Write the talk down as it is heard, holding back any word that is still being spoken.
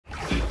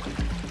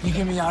you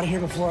get me out of here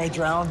before I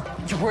drown?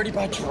 You're worried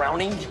about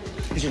drowning?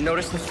 Did you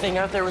notice the thing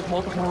out there with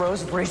multiple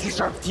rows of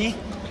razor-sharp teeth?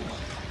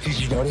 Did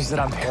you notice that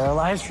I'm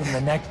paralyzed from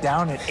the neck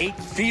down at 8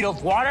 feet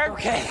of water?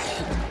 Okay.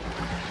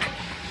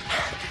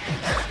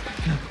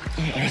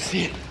 I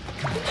see it.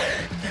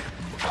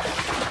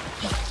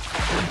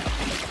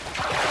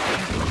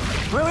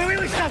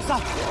 Wait,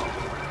 stop.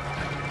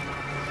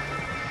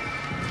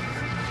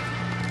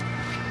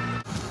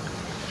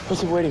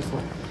 What's he waiting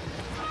for?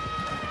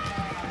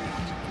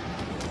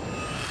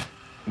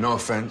 No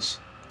offense,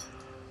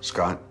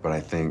 Scott, but I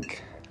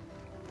think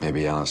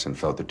maybe Allison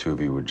felt the two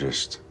of you were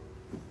just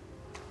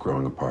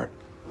growing apart.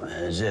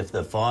 As if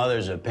the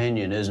father's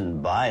opinion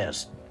isn't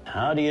biased.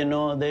 How do you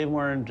know they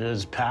weren't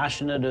as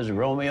passionate as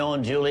Romeo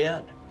and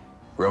Juliet?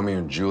 Romeo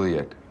and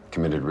Juliet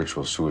committed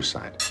ritual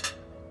suicide.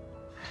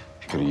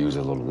 You could have used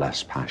a little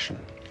less passion.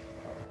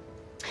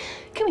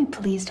 Can we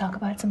please talk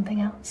about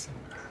something else?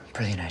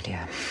 Brilliant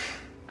idea.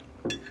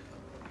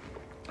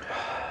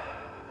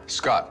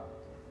 Scott,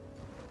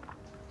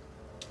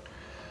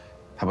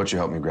 how about you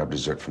help me grab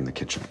dessert from the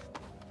kitchen?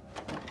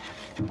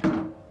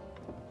 Do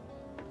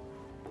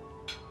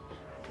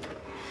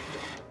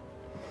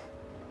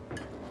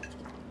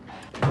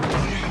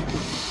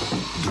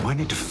I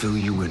need to fill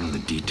you in on the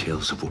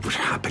details of what would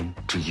happen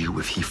to you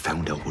if he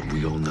found out what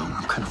we all know?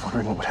 I'm kind of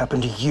wondering what would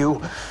happen to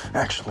you,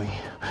 actually.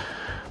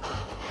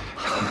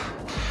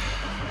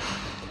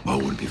 Well,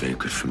 it wouldn't be very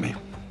good for me.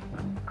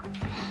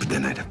 But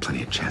then I'd have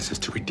plenty of chances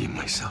to redeem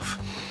myself.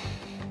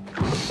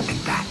 And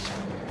that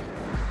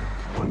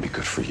wouldn't be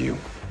good for you.